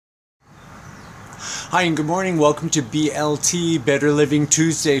Hi and good morning. Welcome to BLT Better Living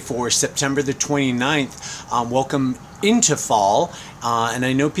Tuesday for September the 29th. Welcome into fall. And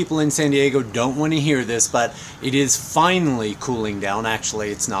I know people in San Diego don't want to hear this, but it is finally cooling down.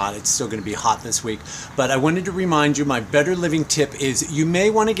 Actually, it's not. It's still going to be hot this week. But I wanted to remind you, my better living tip is you may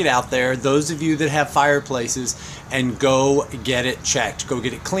want to get out there, those of you that have fireplaces, and go get it checked. Go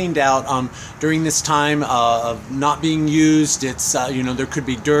get it cleaned out. During this time of not being used, it's, there could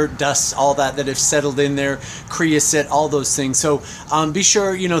be dirt, dust, all that have settled in there, creosote, all those things. So be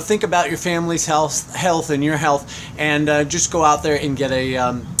sure, think about your family's health and your health, and just go out there and get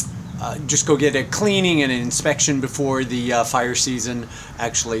a just go get a cleaning and an inspection before the fire season,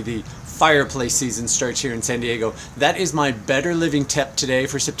 actually the fireplace season, starts here in San Diego. That is my better living tip today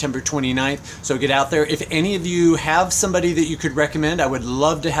for September 29th. So get out there. If any of you have somebody that you could recommend, I would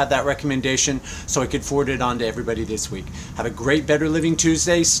love to have that recommendation so I could forward it on to everybody this week. Have a great Better Living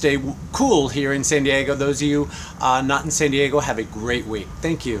Tuesday. Stay cool here in San Diego. Those of you not in San Diego, have a great week.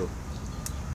 Thank you.